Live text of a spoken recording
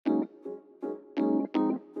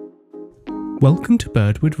Welcome to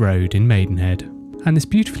Birdwood Road in Maidenhead, and this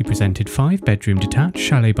beautifully presented 5-bedroom detached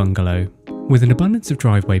chalet bungalow, with an abundance of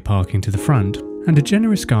driveway parking to the front and a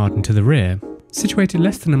generous garden to the rear, situated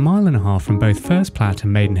less than a mile and a half from both First Platte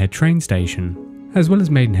and Maidenhead train station, as well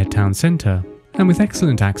as Maidenhead town centre, and with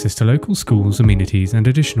excellent access to local schools, amenities and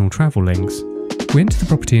additional travel links. We enter the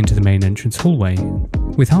property into the main entrance hallway,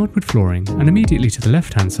 with hardwood flooring, and immediately to the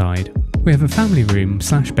left-hand side, we have a family room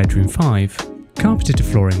 / bedroom 5, carpeted to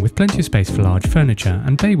flooring with plenty of space for large furniture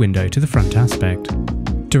and bay window to the front aspect.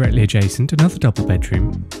 Directly adjacent, another double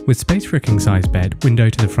bedroom, with space for a king-size bed, window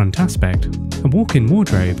to the front aspect, a walk-in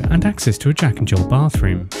wardrobe and access to a Jack and Jill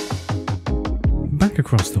bathroom. Back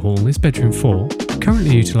across the hall is bedroom 4,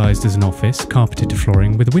 currently utilised as an office, carpeted to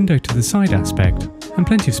flooring with a window to the side aspect, and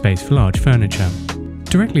plenty of space for large furniture.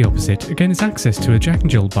 Directly opposite again is access to a Jack and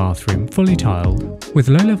Jill bathroom, fully tiled, with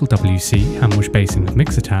a low-level WC, hand wash basin with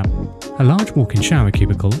mixer tap, a large walk-in shower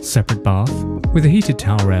cubicle, separate bath, with a heated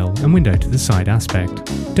towel rail and window to the side aspect.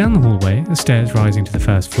 Down the hallway are stairs rising to the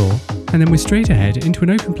first floor, and then we're straight ahead into an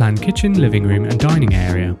open-plan kitchen, living room and dining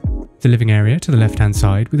area. The living area to the left-hand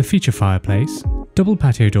side with a feature fireplace, double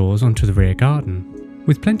patio doors onto the rear garden,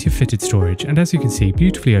 with plenty of fitted storage, and as you can see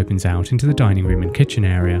beautifully opens out into the dining room and kitchen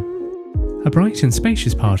area. A bright and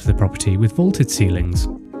spacious part of the property with vaulted ceilings,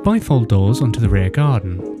 bifold doors onto the rear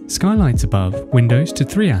garden, skylights above, windows to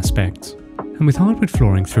 3 aspects, and with hardwood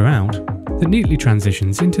flooring throughout that neatly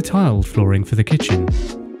transitions into tiled flooring for the kitchen.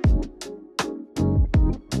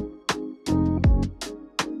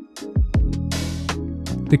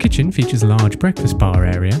 The kitchen features a large breakfast bar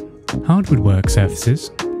area, hardwood work surfaces,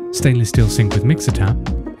 stainless steel sink with mixer tap,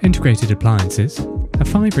 integrated appliances, a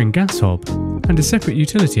 5-ring gas hob, and a separate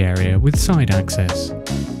utility area with side access.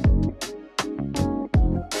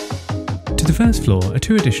 To the first floor are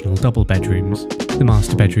 2 additional double bedrooms, the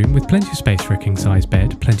master bedroom with plenty of space for a king-size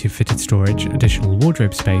bed, plenty of fitted storage, additional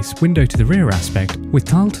wardrobe space, window to the rear aspect with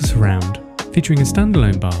tile to surround, featuring a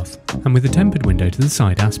standalone bath and with a tempered window to the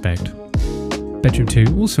side aspect. Bedroom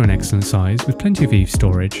 2 also an excellent size with plenty of eave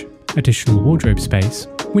storage, additional wardrobe space,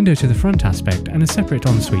 window to the front aspect and a separate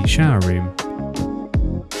ensuite shower room.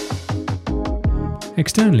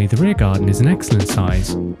 Externally, the rear garden is an excellent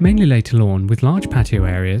size, mainly laid to lawn with large patio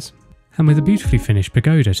areas, and with a beautifully finished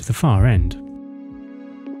pagoda to the far end.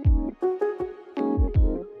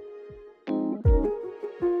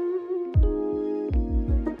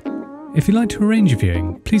 If you'd like to arrange a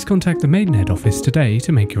viewing, please contact the Maidenhead office today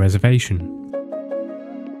to make your reservation.